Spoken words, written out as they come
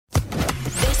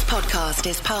podcast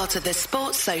is part of the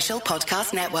Sports Social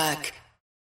Podcast Network.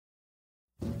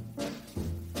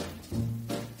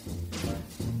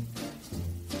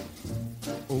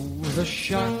 Oh, the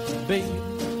shark, babe,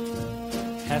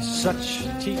 has such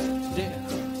teeth, dear,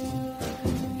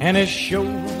 and it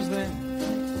shows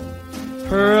them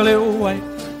pearly white.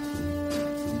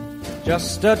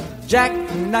 Just a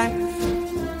jackknife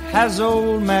has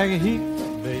old Maggie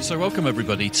Heath. So welcome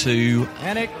everybody to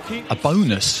a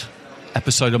bonus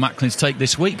episode of Macklin's Take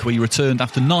this week. We returned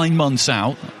after 9 months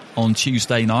out on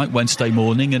Tuesday night, Wednesday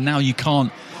morning, and now you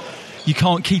can't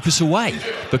keep us away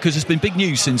because there's been big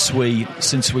news since we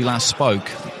last spoke.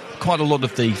 Quite a lot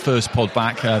of the first pod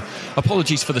back.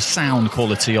 Apologies for the sound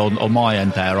quality on my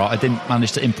end there. I didn't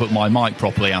manage to input my mic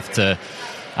properly after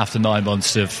 9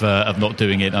 months of not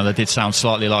doing it, and I did sound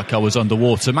slightly like I was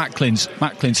underwater.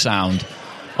 Macklin's sound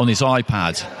on his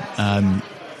iPad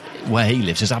where he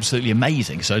lives is absolutely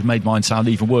amazing, so it made mine sound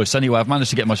even worse. Anyway, I've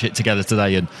managed to get my shit together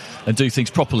today and do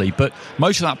things properly, but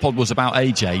most of that pod was about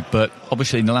AJ. But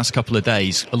obviously in the last couple of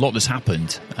days a lot has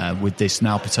happened with this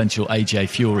now potential AJ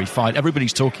Fury fight.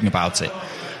 Everybody's talking about it,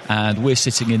 and we're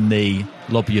sitting in the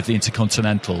lobby of the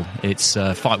Intercontinental. It's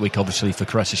fight week obviously for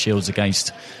Caressa Shields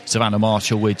against Savannah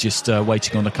Marshall. We're just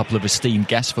waiting on a couple of esteemed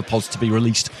guests for pods to be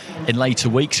released in later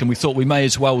weeks, and we thought we may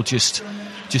as well just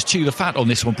chew the fat on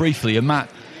this one briefly. And Matt,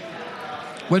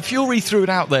 when Fury threw it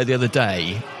out there the other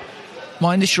day,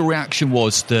 my initial reaction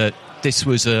was that this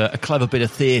was a clever bit of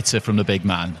theatre from the big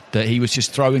man, that he was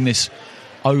just throwing this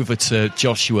over to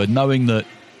Joshua, knowing that,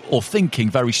 or thinking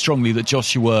very strongly that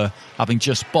Joshua, having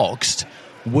just boxed,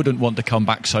 wouldn't want to come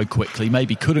back so quickly,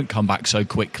 maybe couldn't come back so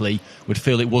quickly, would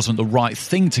feel it wasn't the right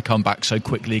thing to come back so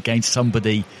quickly against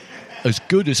somebody as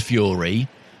good as Fury,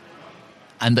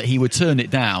 and that he would turn it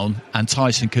down, and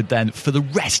Tyson could then, for the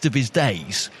rest of his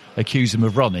days, accuse him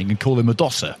of running and call him a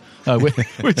dosser,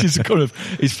 which is kind of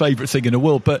his favourite thing in the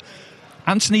world. But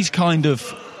Anthony's kind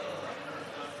of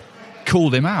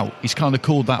called him out. He's kind of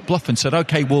called that bluff and said,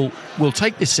 OK, we'll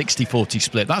take this 60-40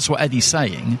 split. That's what Eddie's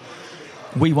saying.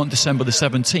 We want December the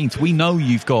 17th. We know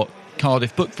you've got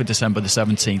Cardiff booked for December the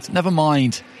 17th. Never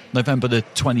mind November the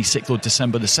 26th or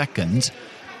December the 2nd.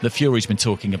 The Fury's been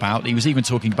talking about. He was even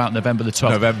talking about November the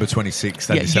 12th. November 26th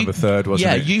and December 3rd,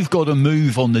 wasn't it? Yeah, you've got to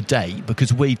move on the date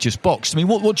because we've just boxed. I mean,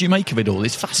 what do you make of it all?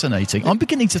 It's fascinating. I'm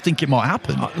beginning to think it might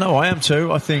happen. No, I am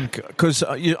too. I think, because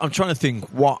I'm trying to think,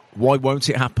 why won't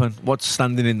it happen? What's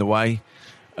standing in the way?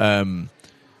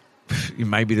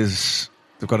 Maybe they've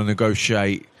got to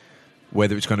negotiate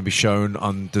whether it's going to be shown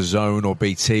on DAZN or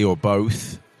BT or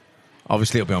both.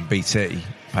 Obviously, it'll be on BT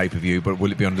pay-per-view, but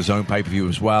will it be on DAZN pay-per-view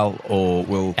as well, or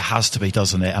will... It has to be,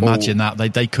 doesn't it? Imagine that.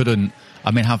 They couldn't...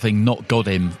 I mean, having not got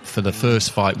him for the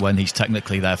first fight when he's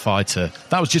technically their fighter.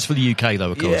 That was just for the UK,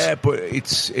 though, of course. Yeah, but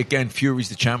it's, again, Fury's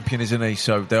the champion, isn't he?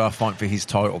 So they are fighting for his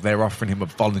title. They're offering him a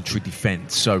voluntary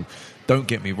defence. So don't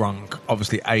get me wrong.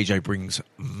 Obviously, AJ brings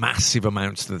massive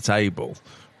amounts to the table,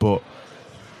 but,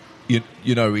 you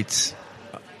know, it's...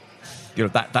 You know,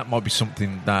 that might be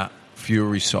something that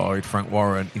Fury side, Frank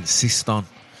Warren, insist on.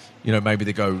 You know, maybe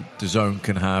they go, DAZN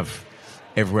can have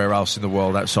everywhere else in the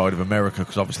world outside of America,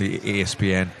 because obviously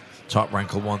ESPN, Top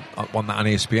Rank will want that on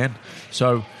ESPN.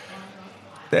 So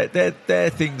they're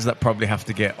things that probably have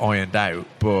to get ironed out,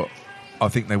 but I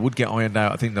think they would get ironed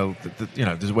out. I think they'll, you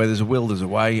know, where there's a will, there's a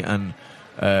way. And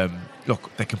look,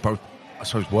 they can both, I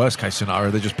suppose, worst case scenario,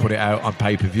 they just put it out on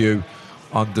pay-per-view,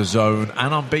 on DAZN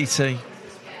and on BT.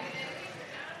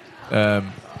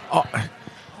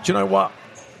 Do you know what?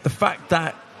 The fact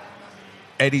that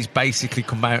Eddie's basically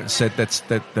come out and said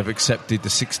that they've accepted the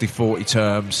 60-40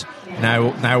 terms.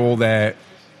 Now all their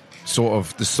sort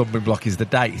of the stumbling block is the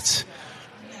date.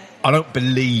 I don't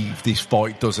believe this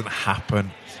fight doesn't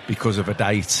happen because of a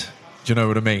date. Do you know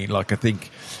what I mean? Like, I think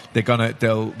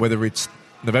they'll whether it's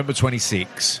November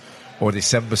 26th or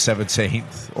December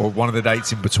 17th or one of the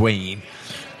dates in between.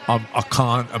 I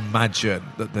can't imagine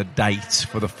that the date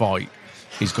for the fight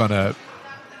is going to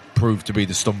prove to be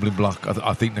the stumbling block.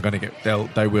 I think they're going to get.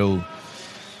 They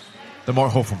might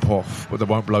huff and puff, but they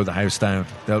won't blow the house down.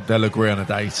 They'll agree on a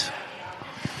date.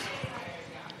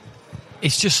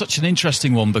 It's just such an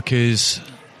interesting one because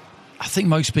I think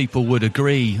most people would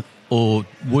agree, or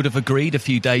would have agreed a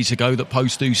few days ago, that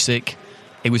post Usyk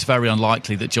it was very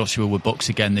unlikely that Joshua would box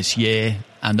again this year,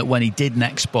 and that when he did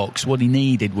next box, what he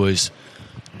needed was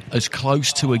as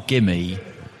close to a gimme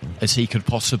as he could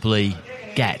possibly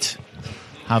get,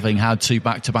 having had two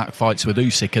back-to-back fights with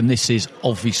Usyk, and this is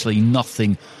obviously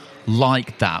nothing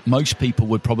like that. Most people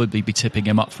would probably be tipping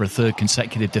him up for a third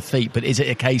consecutive defeat, but is it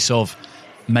a case of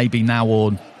maybe now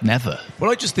or never? Well,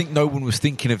 I just think no one was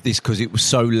thinking of this because it was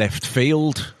so left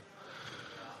field.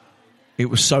 it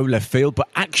was so left field. But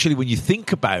actually, when you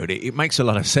think about it, it makes a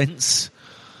lot of sense.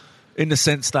 In the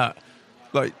sense that,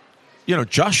 like, you know,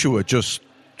 Joshua just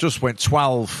went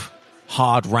 12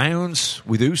 hard rounds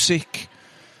with Usyk.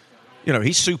 You know,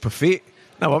 he's super fit.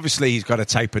 Now, obviously, he's got to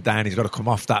taper down. He's got to come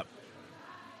off that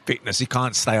fitness. He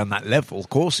can't stay on that level. Of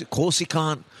course he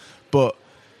can't. But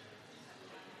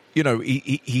you know,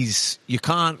 he's. You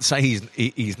can't say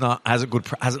he's not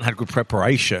hasn't had good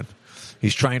preparation.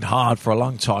 He's trained hard for a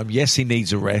long time. Yes, he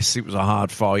needs a rest. It was a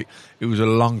hard fight. It was a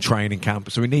long training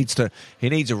camp. So he needs a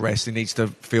rest. He needs to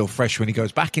feel fresh when he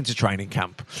goes back into training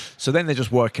camp. So then they're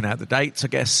just working out the dates, I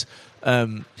guess.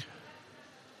 But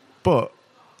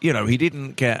you know, he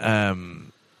didn't get.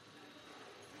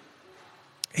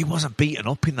 He wasn't beaten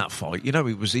up in that fight. You know,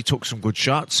 he took some good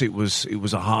shots. It was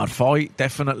a hard fight,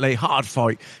 definitely. Hard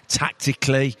fight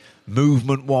tactically,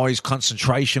 movement-wise,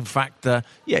 concentration factor.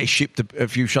 Yeah, he shipped a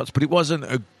few shots, but it wasn't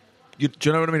do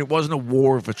you know what I mean? It wasn't a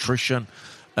war of attrition.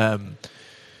 You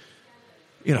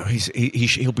know,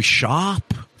 he'll be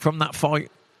sharp from that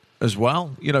fight as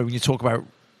well. You know, when you talk about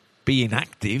being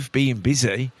active, being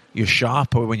busy, you're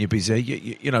sharper when you're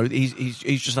busy. You know, he's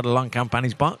just had a long camp and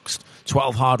he's boxed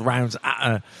 12 hard rounds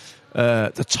at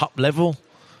the top level.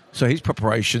 So his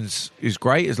preparations is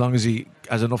great as long as he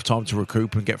has enough time to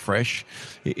recoup and get fresh.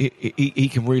 He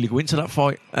can really go into that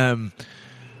fight. And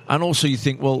also you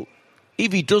think, well,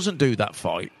 if he doesn't do that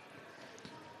fight,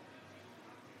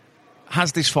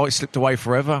 has this fight slipped away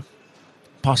forever?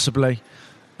 Possibly.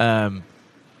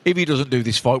 If he doesn't do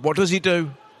this fight, what does he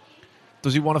do?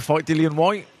 Does he want to fight Dillian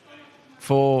Whyte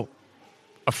for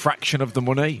a fraction of the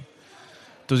money?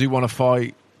 Does he want to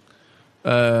fight,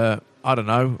 I don't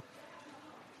know,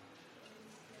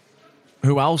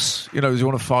 who else? You know, does he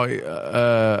want to fight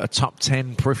a top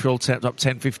 10 peripheral, top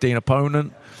 10, 15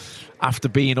 opponent after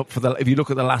being up for if you look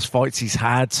at the last fights he's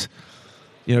had,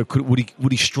 you know,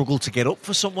 would he struggle to get up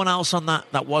for someone else on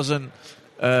that wasn't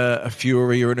a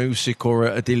Fury or an Usyk or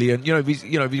a Dillian? You know, if he's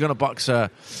going to box a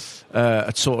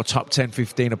sort of top 10,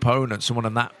 15 opponent, someone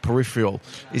on that peripheral,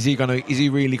 is he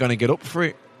really going to get up for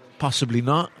it? Possibly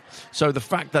not. So the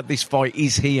fact that this fight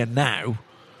is here now,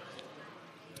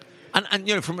 and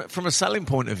you know, from a selling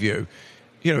point of view,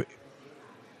 you know,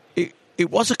 it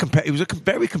was a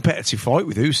very competitive fight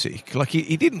with Usyk. Like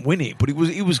he didn't win it, but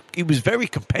he was very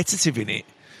competitive in it.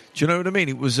 Do you know what I mean?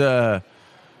 It was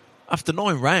after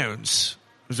 9 rounds,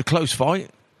 it was a close fight.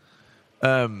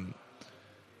 I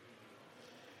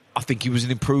think he was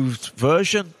an improved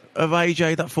version of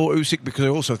AJ that fought Usyk, because I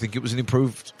also think it was an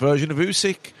improved version of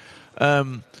Usyk.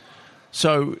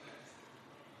 So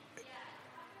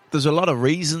there's a lot of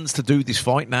reasons to do this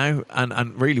fight now,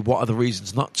 and really, what are the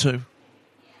reasons not to?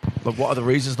 Like, what are the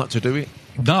reasons not to do it?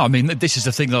 No, I mean, this is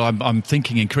the thing that I'm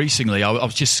thinking increasingly. I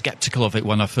was just sceptical of it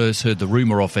when I first heard the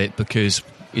rumour of it, because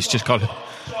it's just kind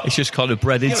of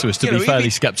bred into us to be fairly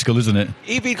sceptical, isn't it?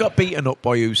 If he got beaten up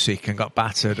by Usyk and got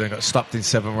battered and got stopped in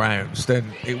 7 rounds, then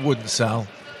it wouldn't sell.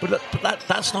 But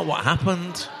that's not what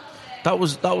happened. That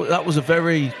was a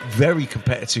very, very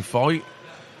competitive fight.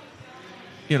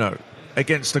 You know,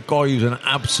 against a guy who's an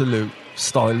absolute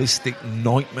stylistic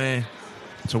nightmare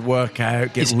to work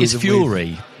out. Is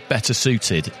Fury better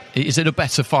suited? Is it a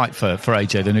better fight for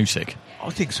AJ than Usyk? I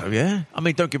think so. Yeah. I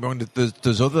mean, don't get me wrong.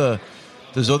 There's other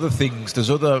things. There's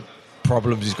other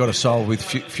problems he's got to solve with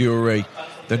Fury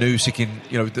than Usyk. In,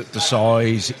 you know, the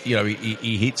size. You know,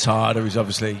 he hits harder. He's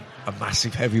obviously a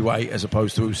massive heavyweight as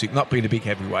opposed to Usyk not being a big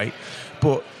heavyweight,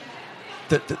 but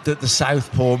the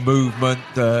southpaw movement,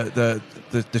 the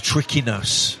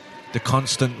trickiness, the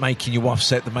constant making you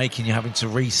offset, the making you having to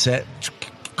reset,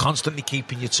 constantly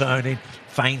keeping you turning,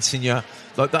 feinting you,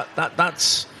 like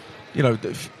that's, you know,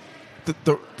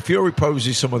 the Fury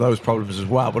poses some of those problems as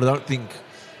well, but I don't think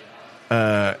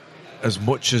as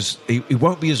much as he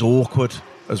won't be as awkward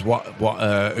as what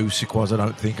Usyk was. I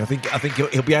don't think. I think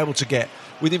he'll be able to get,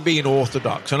 with him being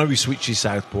orthodox. I know he switches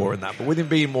southpaw and that, but with him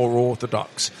being more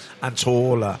orthodox and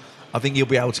taller, I think he'll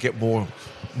be able to get more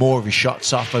of his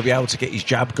shots off. He'll be able to get his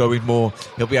jab going more.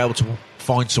 He'll be able to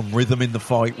find some rhythm in the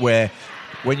fight, where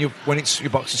when you're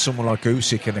boxing someone like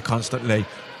Usyk and they're constantly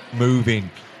moving,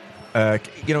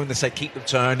 you know, when they say keep them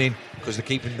turning because they're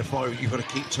keeping the fight, you've got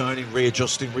to keep turning,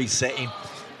 readjusting, resetting,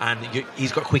 and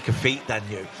he's got quicker feet than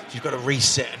you. So you've got to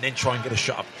reset and then try and get a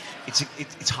shot.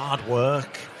 It's hard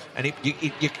work, and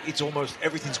it's almost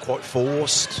everything's quite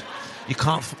forced. You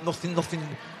can't nothing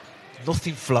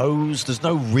flows. There's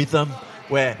no rhythm.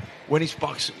 Where when he's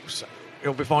boxing,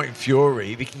 he'll be fighting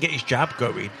Fury. If he can get his jab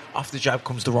going, off the jab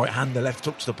comes the right hand, the left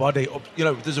hook to the body. You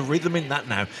know, there's a rhythm in that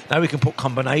now. Now he can put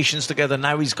combinations together.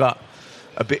 Now he's got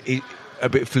a a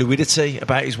bit of fluidity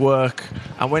about his work.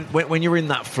 And when you're in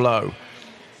that flow,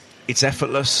 it's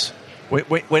effortless.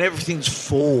 When everything's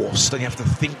forced and you have to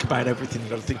think about everything, you've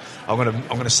got to think, I'm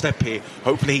gonna step here.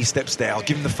 Hopefully he steps there. I'll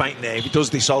give him the feint there. If he does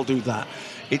this, I'll do that.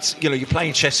 It's, you know, you're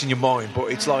playing chess in your mind, but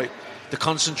it's like the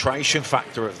concentration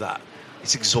factor of that.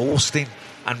 It's exhausting,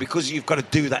 and because you've got to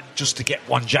do that just to get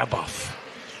one jab off,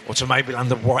 or to maybe land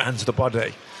the right hand to the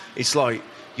body, it's like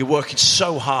you're working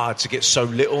so hard to get so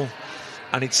little,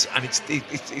 and it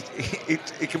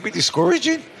can be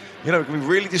discouraging. You know, it can be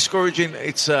really discouraging.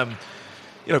 It's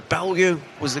you know, Bellew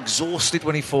was exhausted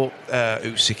when he fought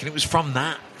Usyk, and it was from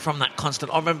that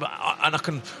constant. I remember, and I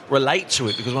can relate to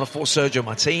it, because when I fought Sergio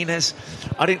Martinez,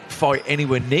 I didn't fight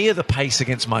anywhere near the pace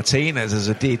against Martinez as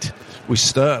I did with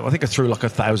Sturm. I think I threw like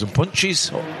 1,000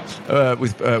 punches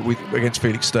with against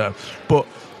Felix Sturm, but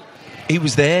he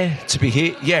was there to be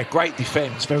hit. Yeah, great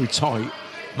defence, very tight,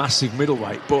 massive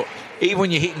middleweight, but even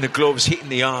when you're hitting the gloves, hitting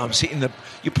the arms,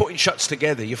 you're putting shots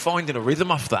together, you're finding a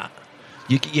rhythm off that.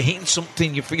 You're hitting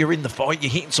something, you're in the fight,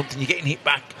 you're hitting something, you're getting hit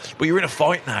back, but you're in a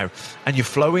fight now, and you're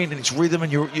flowing, and it's rhythm,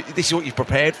 and this is what you've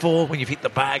prepared for when you've hit the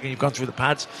bag and you've gone through the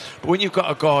pads. But when you've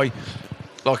got a guy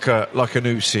like an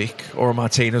Usyk or a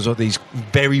Martinez, or these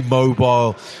very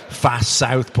mobile, fast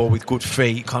southpaw with good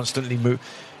feet, constantly move,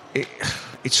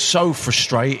 it's so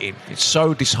frustrating. It's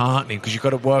so disheartening, because you've got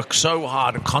to work so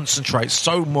hard and concentrate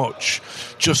so much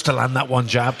just to land that one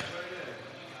jab,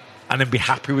 and then be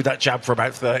happy with that jab for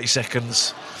about 30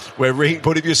 seconds.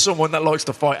 But if you're someone that likes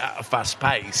to fight at a fast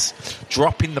pace,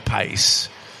 dropping the pace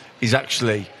is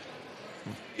actually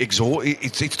exhausting.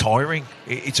 It's tiring.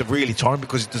 It's a really tiring,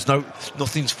 because it's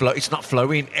not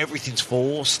flowing. Everything's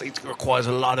forced. It requires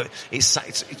a lot of.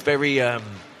 It's very. It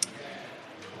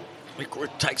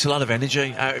takes a lot of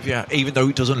energy out of you, even though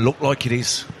it doesn't look like it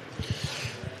is.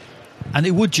 And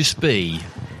it would just be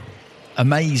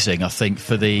amazing, I think,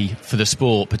 for the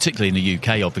sport, particularly in the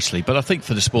UK, obviously, but I think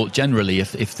for the sport generally,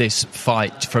 if this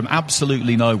fight from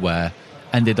absolutely nowhere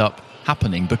ended up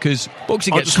happening, because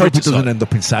boxing gets criticised. I just hope it doesn't end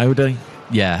up in Saudi.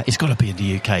 Yeah, it's got to be in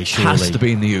the UK, surely. It has to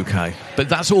be in the UK. But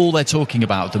that's all they're talking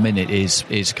about at the minute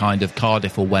is kind of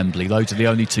Cardiff or Wembley. Those are the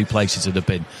only two places that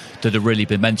have really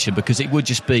been mentioned, because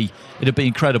it'd be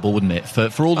incredible, wouldn't it?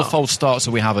 For all the false starts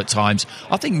that we have at times.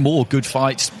 I think more good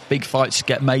fights, big fights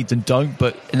get made than don't,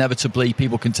 but inevitably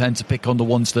people can tend to pick on the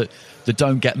ones that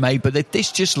don't get made. But if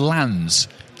this just lands,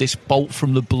 this bolt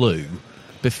from the blue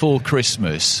before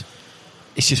Christmas,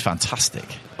 it's just fantastic.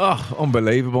 Oh,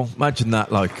 unbelievable. Imagine that,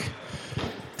 like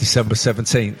December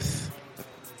 17th.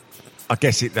 I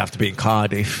guess it'd have to be in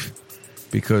Cardiff,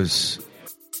 because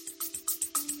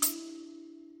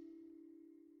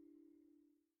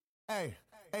Hey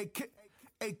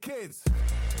kids.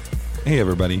 Hey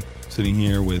everybody, sitting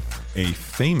here with a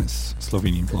famous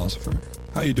Slovenian philosopher.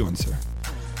 How you doing, sir?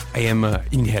 I am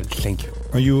in health, thank you.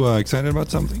 Are you excited about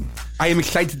something? I am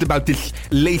excited about this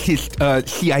latest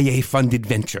CIA-funded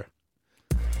venture.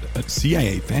 A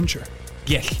CIA venture?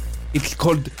 Yes. It's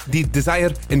called the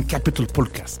Desire and Capital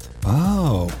Podcast.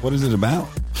 Oh, what is it about?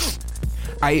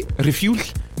 I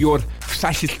refuse your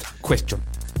fascist question.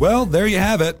 Well, there you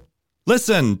have it.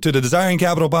 Listen to the Desire and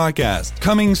Capital Podcast.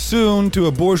 Coming soon to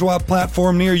a bourgeois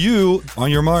platform near you. On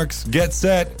your marks, get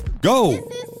set, go! This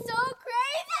is so crazy!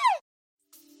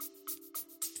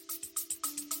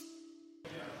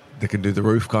 they can do the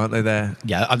roof, can't they, there?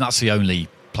 Yeah, and that's the only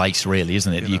place, really,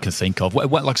 isn't it, that you can think of.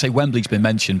 Like I say, Wembley's been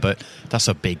mentioned, but that's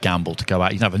a big gamble to go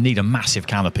out. You'd need a massive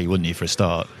canopy, wouldn't you, for a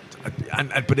start?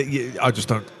 I just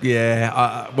don't.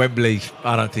 Yeah, Wembley,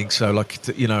 I don't think so.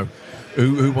 Like, you know,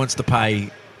 who wants to pay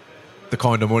the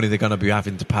kind of money they're going to be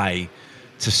having to pay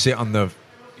to sit on the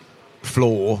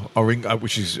floor,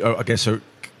 which is, I guess,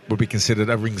 would be considered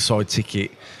a ringside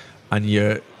ticket, and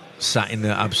you're sat in the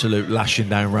absolute lashing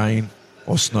down rain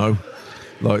or snow?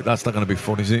 Like, that's not going to be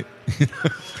fun, is it?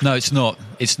 No, it's not.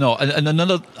 It's not. And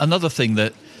another thing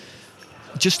that,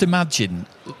 just imagine,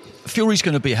 Fury's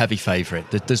going to be a heavy favourite.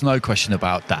 There's no question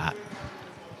about that.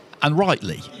 And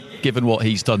rightly, given what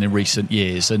he's done in recent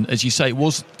years. And as you say, it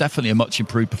was definitely a much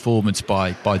improved performance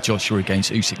by Joshua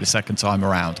against Usyk the second time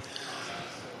around.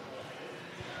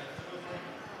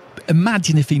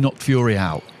 Imagine if he knocked Fury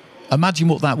out. Imagine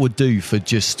what that would do for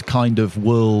just kind of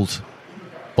world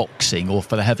boxing or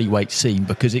for the heavyweight scene,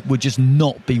 because it would just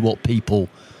not be what people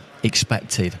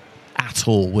expected at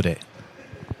all, would it?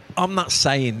 I'm not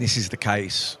saying this is the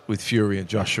case with Fury and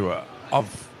Joshua.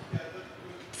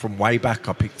 From way back,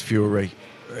 I picked Fury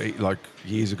like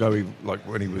years ago,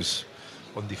 when he was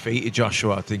undefeated.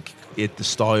 Joshua, I think he had the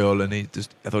style, and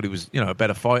I thought he was, a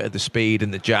better fighter, the speed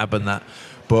and the jab and that.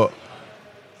 But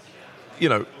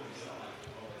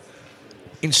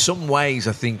in some ways,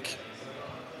 I think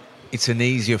it's an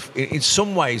easier. In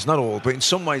some ways, not all, but in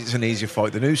some ways, it's an easier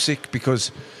fight than Usyk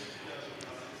because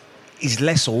he's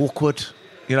less awkward.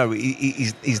 You know,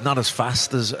 he's not as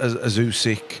fast as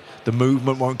Usyk. The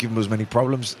movement won't give him as many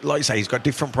problems. Like you say, he's got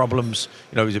different problems.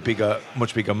 You know, he's a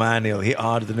much bigger man. He'll hit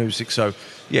harder than Usyk. So,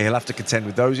 yeah, he'll have to contend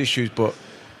with those issues. But,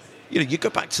 you know, you go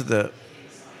back to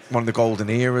one of the golden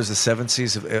eras, the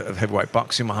 70s of heavyweight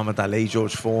boxing, Muhammad Ali,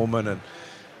 George Foreman. And,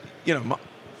 you know,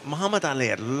 Muhammad Ali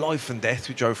had life and death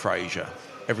with Joe Frazier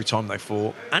every time they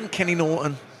fought. And Kenny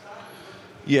Norton.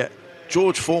 Yeah.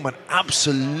 George Foreman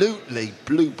absolutely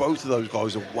blew both of those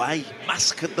guys away,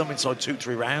 massacred them inside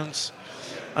 2-3 rounds.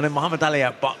 And then Muhammad Ali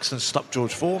outboxed and stopped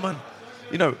George Foreman.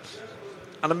 You know,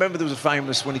 and I remember there was a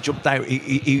famous, when he jumped out,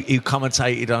 he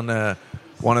commentated on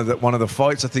one of the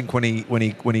fights. I think when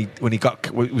he got,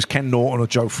 it was Ken Norton or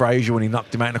Joe Frazier when he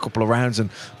knocked him out in a couple of rounds, and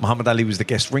Muhammad Ali was the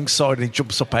guest ringside, and he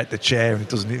jumps up out the chair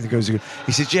and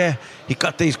he says, yeah, he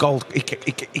got these gold, he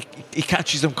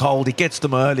catches them cold, he gets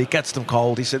them early, he gets them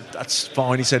cold. He said, that's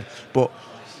fine. He said, but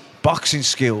boxing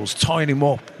skills, tying him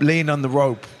up, laying on the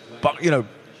rope, but you know,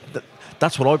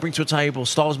 that's what I bring to a table.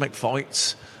 Styles make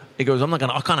fights. He goes,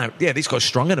 this guy's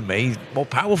stronger than me, more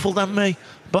powerful than me,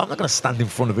 but I'm not going to stand in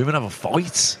front of him and have a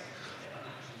fight.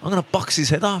 I'm going to box his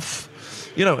head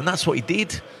off. You know, and that's what he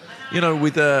did. You know,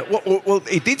 with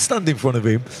he did stand in front of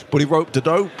him, but he roped the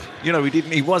dope. You know, he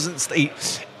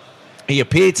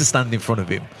appeared to stand in front of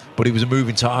him, but he was a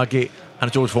moving target,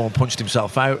 and George Foreman punched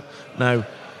himself out. Now,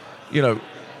 you know,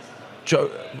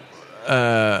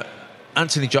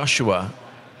 Anthony Joshua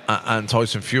and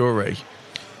Tyson Fury.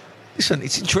 Listen,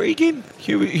 it's intriguing.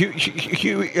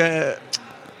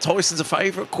 Tyson's a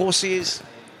favourite. Of course he is.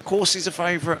 Of course he's a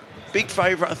favourite. Big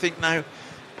favourite, I think, now.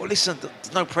 But listen,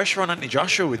 there's no pressure on Anthony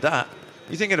Joshua with that.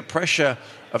 You think of the pressure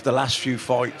of the last few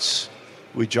fights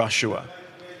with Joshua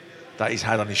that he's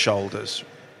had on his shoulders.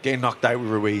 Getting knocked out with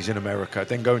Ruiz in America,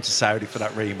 then going to Saudi for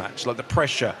that rematch. Like the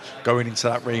pressure going into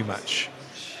that rematch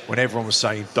when everyone was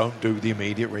saying, don't do the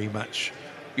immediate rematch.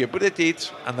 Yeah, but they did,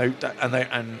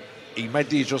 and he made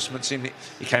the adjustments in it.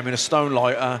 He came in a stone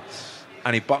lighter,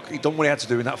 and he done what he had to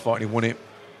do in that fight, and he won it.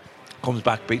 Comes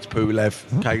back, beats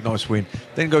Pulev. Okay, nice win.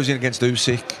 Then goes in against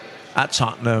Usyk at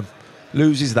Tottenham,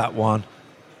 loses that one.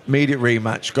 Immediate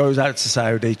rematch, goes out to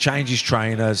Saudi, changes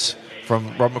trainers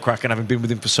from Rob McCracken, having been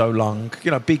with him for so long.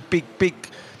 You know, big.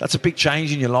 That's a big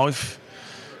change in your life.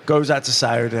 Goes out to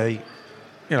Saudi.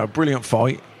 You know, brilliant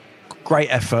fight, great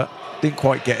effort. Didn't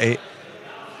quite get it.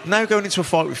 Now going into a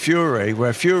fight with Fury,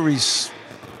 where Fury's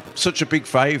such a big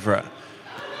favourite,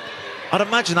 I'd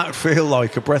imagine that would feel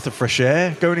like a breath of fresh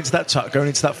air going into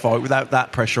that fight without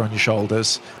that pressure on your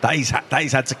shoulders that he's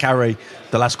had to carry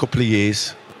the last couple of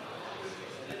years.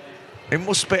 It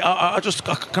must be. I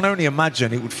can only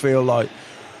imagine it would feel like,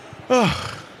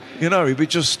 he would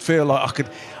just feel like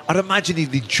I'd imagine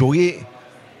he'd enjoy it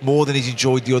more than he's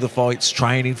enjoyed the other fights,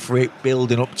 training for it,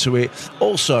 building up to it.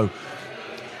 Also,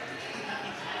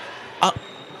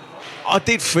 I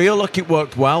did feel like it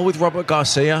worked well with Robert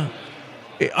Garcia.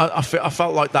 I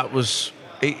felt like that was...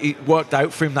 It worked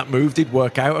out for him. That move did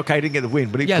work out. Okay, he didn't get the win,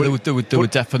 but there were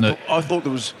definite... I thought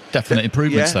there was... Definite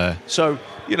improvements there. So,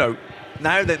 you know,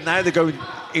 now they're going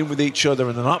in with each other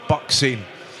and they're not boxing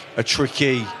a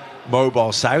tricky,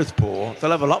 mobile southpaw,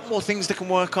 they'll have a lot more things they can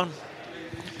work on.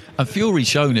 And Fury's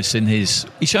shown us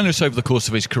over the course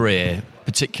of his career,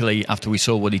 particularly after we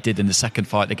saw what he did in the second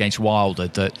fight against Wilder,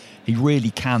 that he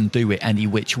really can do it any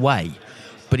which way.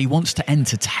 But he wants to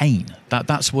entertain.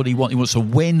 That's what he wants. He wants to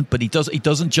win, but he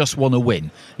doesn't just want to win.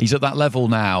 He's at that level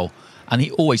now, and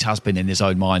he always has been in his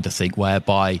own mind, I think,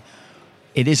 whereby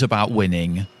it is about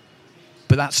winning,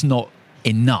 but that's not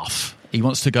enough. He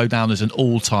wants to go down as an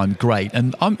all-time great,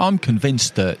 and I'm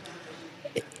convinced that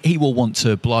he will want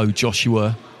to blow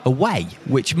Joshua away,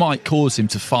 which might cause him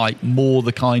to fight more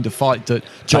the kind of fight that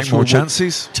Joshua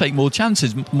take more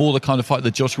chances, more the kind of fight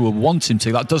that Joshua wants him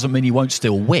to. That doesn't mean he won't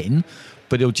still win,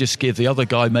 but he'll just give the other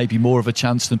guy maybe more of a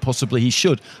chance than possibly he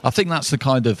should. I think that's the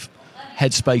kind of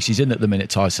headspace he's in at the minute,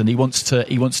 Tyson. He wants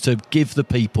to give the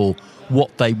people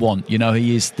what they want. You know,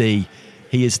 he is the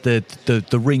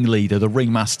ringleader, the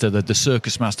ringmaster, the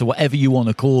circus master, whatever you want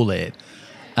to call it,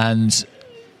 and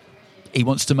he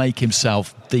wants to make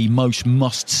himself the most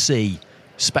must-see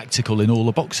spectacle in all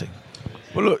of boxing.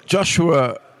 Well, look,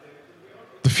 Joshua,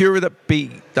 the Fury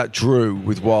that drew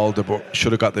with Wilder but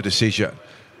should have got the decision,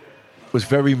 was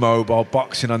very mobile,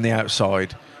 boxing on the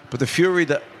outside. But the Fury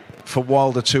that for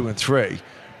Wilder 2 and 3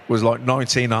 was like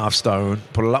 19.5 stone,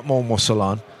 put a lot more muscle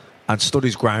on, and stood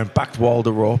his ground, backed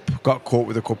Wilder up, got caught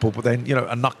with a couple, but then,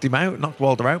 and knocked him out, knocked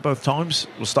Wilder out both times,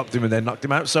 or stopped him and then knocked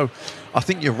him out. So I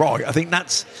think you're right. I think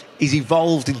he's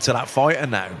evolved into that fighter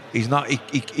now. He's not,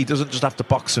 he doesn't just have to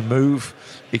box and move.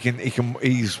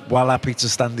 He's well happy to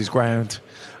stand his ground.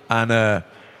 And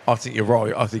I think you're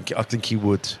right. I think he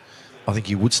would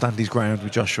stand his ground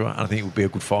with Joshua, and I think it would be a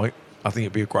good fight. I think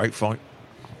it'd be a great fight.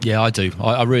 Yeah, I do.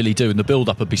 I really do. And the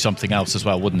build-up would be something else as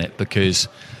well, wouldn't it? Because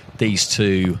these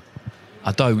two,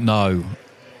 I don't know.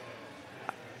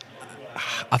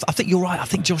 I think you're right. I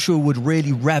think Joshua would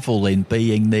really revel in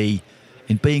being the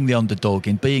underdog,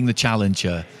 in being the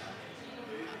challenger.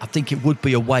 I think it would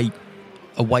be a weight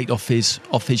off his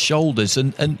shoulders,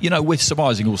 and we're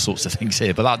surmising all sorts of things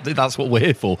here, but that's what we're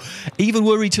here for. Even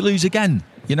were he to lose again,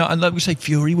 and like we say,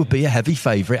 Fury would be a heavy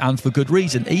favourite, and for good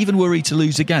reason. Even were he to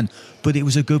lose again, but it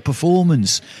was a good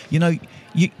performance.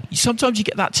 Sometimes you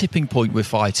get that tipping point with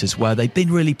fighters where they've been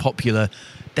really popular,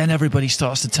 then everybody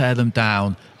starts to tear them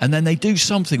down, and then they do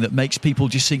something that makes people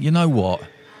just think, you know what,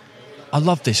 I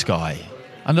love this guy.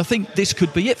 And I think this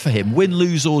could be it for him. Win,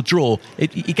 lose or draw.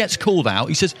 He gets called out.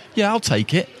 He says, yeah, I'll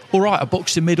take it. All right, I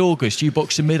boxed in mid-August. You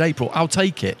boxed in mid-April. I'll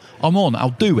take it. I'm on. I'll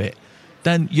do it.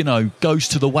 Then, goes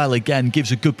to the well again,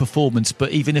 gives a good performance.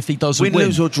 But even if he doesn't win...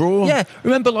 lose or draw. Yeah.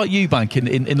 Remember like Eubank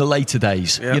in the later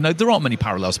days. Yeah. There aren't many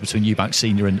parallels between Eubank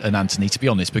Senior and Anthony, to be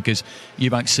honest, because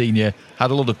Eubank Senior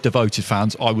had a lot of devoted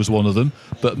fans. I was one of them.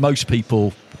 But most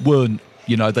people weren't.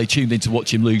 They tuned in to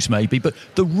watch him lose maybe, but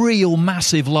the real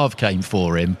massive love came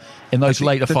for him in those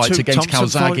later fights against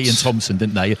Calzaghe and Thompson,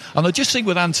 didn't they? And I just think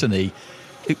with Anthony,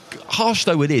 harsh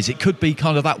though it is, it could be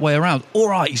kind of that way around. All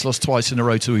right, he's lost twice in a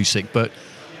row to Usyk, but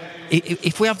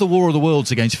if we have the War of the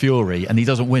Worlds against Fury and he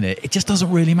doesn't win it, it just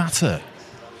doesn't really matter.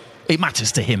 It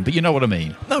matters to him, but you know what I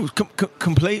mean? No,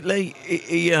 completely.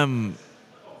 I'm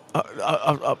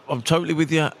totally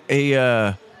with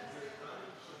you.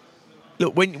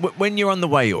 Look, when you're on the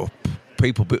way up,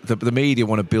 people, the media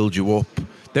want to build you up.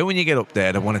 Then when you get up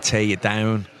there, they want to tear you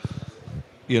down.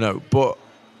 But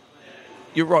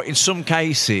you're right. In some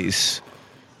cases,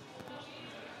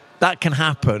 that can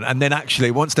happen, and then actually,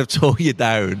 once they've torn you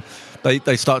down,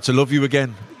 they start to love you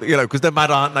again. Because they're mad,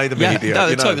 aren't they? The media.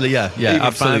 No, totally. Yeah,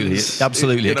 absolutely, fans,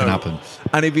 absolutely, it can happen.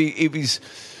 And if he's.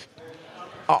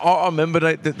 I remember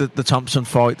the Thompson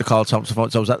fight, the Carl Thompson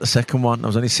fight. So I was at the second one. I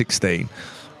was only 16.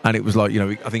 And it was like,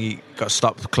 I think he got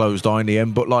stopped closed eye in the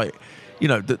end. But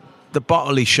the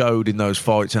battle he showed in those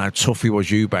fights and how tough he was,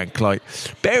 Eubank. Like,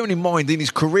 bearing in mind, in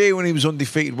his career when he was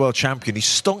undefeated world champion, he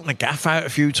stunk the gaff out a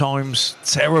few times,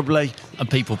 terribly. And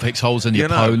people picked holes in the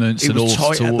opponents and all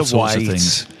sorts of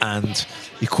things. And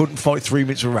he couldn't fight 3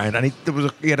 minutes around. And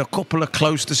he had a couple of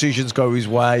close decisions go his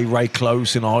way. Ray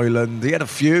Close in Ireland. He had a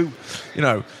few,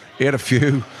 and he had a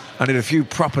few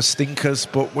proper stinkers.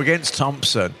 But against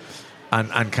Thompson...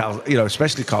 And Carl,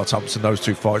 especially Carl Thompson, those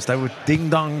two fights, they were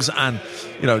ding-dongs, and,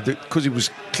 because he was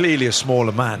clearly a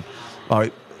smaller man,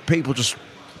 like, people just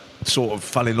sort of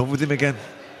fell in love with him again.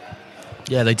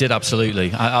 Yeah, they did, absolutely.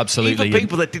 Absolutely. Even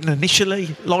people that didn't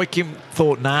initially like him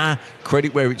thought, nah,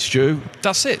 credit where it's due.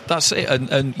 That's it.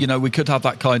 And we could have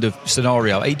that kind of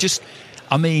scenario.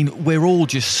 We're all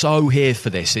just so here for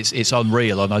this. It's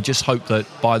unreal, and I just hope that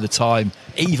by the time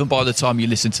you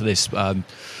listen to this...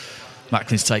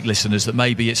 Macklin's Take listeners, that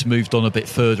maybe it's moved on a bit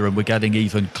further and we're getting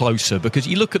even closer, because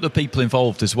you look at the people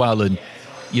involved as well, and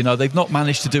they've not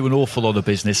managed to do an awful lot of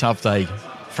business, have they?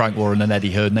 Frank Warren and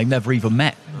Eddie Hearn, they've never even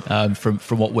met, from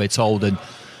what we're told, and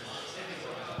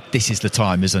this is the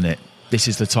time, isn't it? This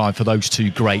is the time for those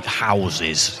two great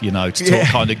houses, to talk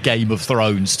kind of Game of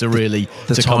Thrones, to really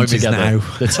to come together. Now.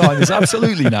 The time is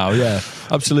absolutely now, yeah,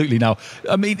 absolutely now.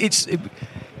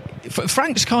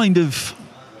 Frank's kind of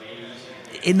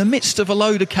in the midst of a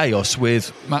load of chaos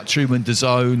with Matchroom and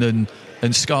DAZN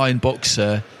and Sky and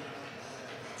Boxer.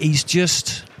 He's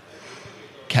just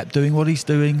kept doing what he's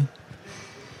doing.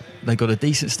 They got a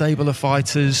decent stable of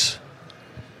fighters.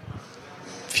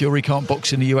 Fury can't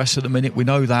box in the US at the minute, we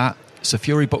know that. So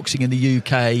Fury boxing in the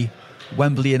UK,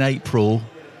 Wembley in April.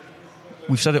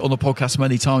 We've said it on the podcast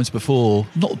many times before.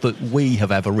 Not that we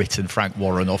have ever written Frank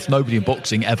Warren off. Nobody in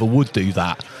boxing ever would do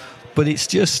that. But it's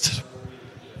just...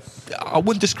 I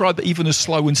wouldn't describe it even as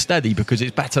slow and steady, because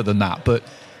it's better than that. But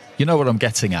you know what I'm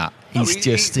getting at.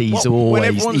 He's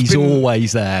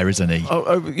always there, isn't he?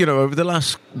 Over the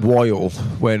last while,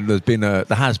 when there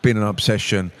has been an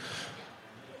obsession,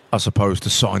 I suppose, to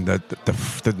sign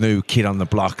the new kid on the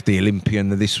block, the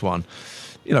Olympian, this one.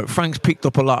 Frank's picked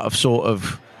up a lot of sort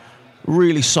of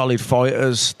really solid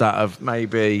fighters that have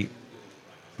maybe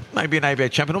maybe an ABA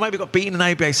champion, or maybe got beaten in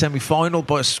an ABA semi-final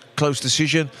by a close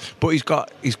decision, but he's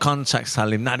got his contacts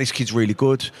telling him, this kid's really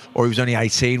good, or he was only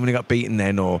 18 when he got beaten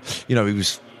then, or, he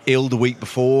was ill the week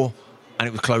before and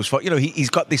it was close fight. He's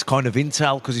got this kind of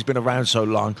intel because he's been around so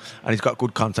long and he's got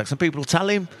good contacts, and people will tell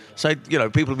him. So,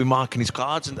 people will be marking his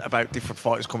cards about different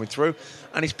fighters coming through,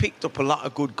 and he's picked up a lot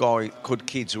of good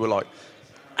kids who are like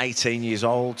 18 years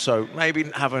old, so maybe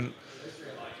haven't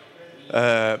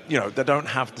they don't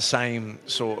have the same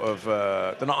sort of...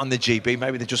 they're not on the GB.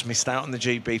 Maybe they just missed out on the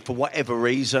GB for whatever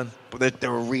reason. But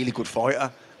they're a really good fighter.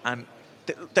 And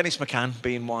Dennis McCann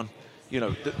being one.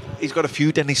 He's got a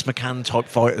few Dennis McCann-type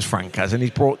fighters, Frank has, and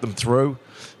he's brought them through.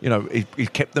 He's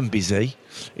kept them busy.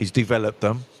 He's developed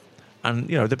them. And,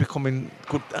 they're becoming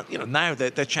good... now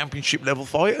they're championship-level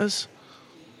fighters.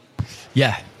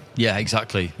 Yeah,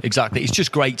 exactly. It's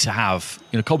just great to have...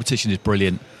 competition is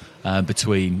brilliant.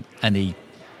 Between any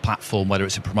platform, whether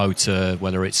it's a promoter,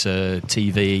 whether it's a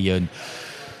TV, and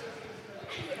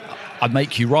I'd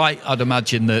make you right. I'd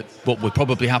imagine that what would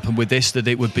probably happen with this, that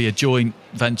it would be a joint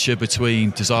venture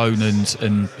between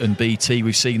DAZN and BT.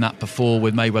 We've seen that before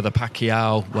with Mayweather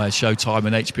Pacquiao, where Showtime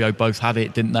and HBO both had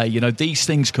it, didn't they? These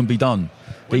things can be done.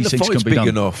 These things can be done. Big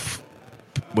enough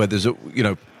where there's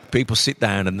people sit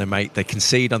down and they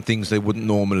concede on things they wouldn't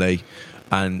normally,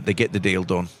 and they get the deal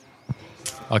done.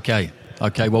 Okay.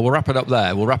 Well, we'll wrap it up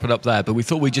there. But we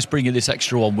thought we'd just bring in this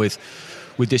extra one with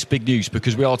this big news,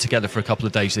 because we are together for a couple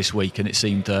of days this week, and it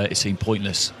seemed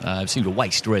pointless. It seemed a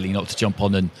waste, really, not to jump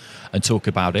on and talk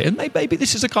about it. And maybe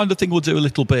this is the kind of thing we'll do a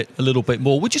little bit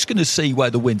more. We're just going to see where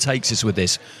the wind takes us with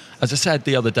this. As I said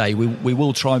the other day, we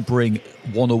will try and bring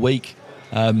one a week.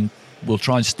 We'll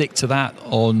try and stick to that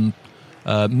on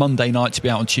Monday night to be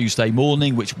out on Tuesday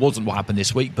morning, which wasn't what happened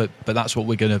this week, but that's what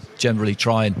we're going to generally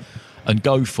try and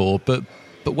go for. But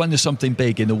when there's something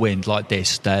big in the wind like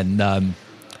this, then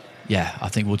I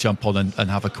think we'll jump on and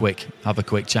have a quick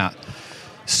chat.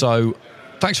 So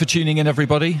thanks for tuning in,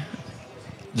 everybody.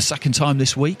 The second time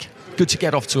this week. Good to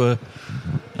get off to a...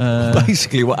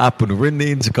 Basically what happened, we're in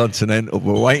the Intercontinental,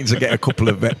 we're waiting to get a couple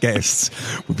of guests.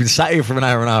 We've been sat here for an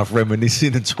hour and a half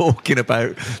reminiscing and talking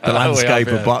about the landscape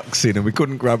of boxing, and we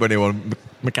couldn't grab anyone.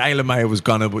 Michaela Mayer was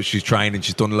gonna, but she's training,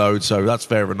 she's done loads, so that's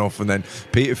fair enough. And then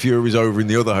Peter Fury's over in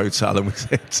the other hotel, and we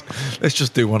said, let's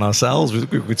just do one ourselves.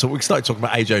 We started talking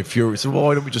about AJ Fury, so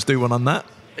why don't we just do one on that?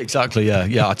 Exactly,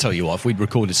 yeah. I tell you what, if we'd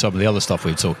recorded some of the other stuff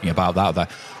we were talking about,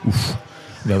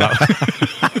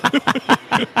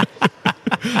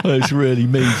 it's really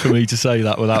mean for me to say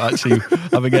that without actually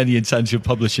having any intention of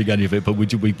publishing any of it, but we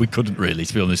couldn't really,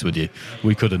 to be honest with you.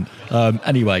 We couldn't.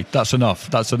 Anyway, that's enough.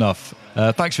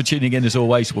 Thanks for tuning in as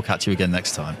always. We'll catch you again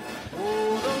next time.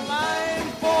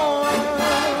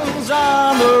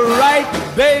 On the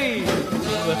right, babe.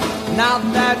 Now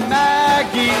that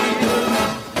Maggie's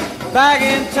back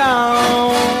in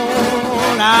town,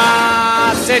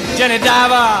 I said, Jenny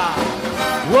Diver,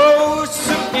 whoa,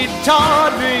 Suki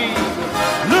Tawdry,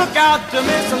 look out to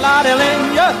Miss Lottie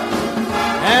Lenya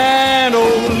and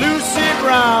old Lucy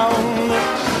Brown.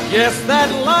 Yes, that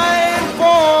line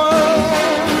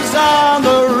forms on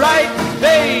the right,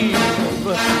 babe.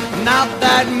 Not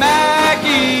that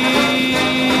Maggie's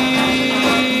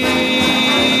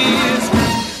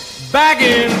back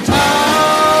in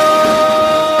town.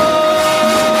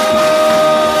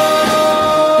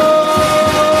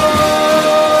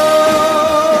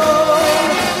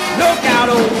 Look out,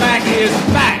 old Maggie is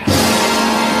back.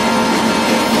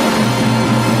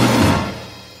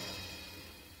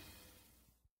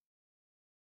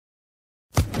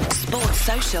 Sports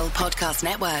Social Podcast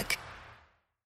Network.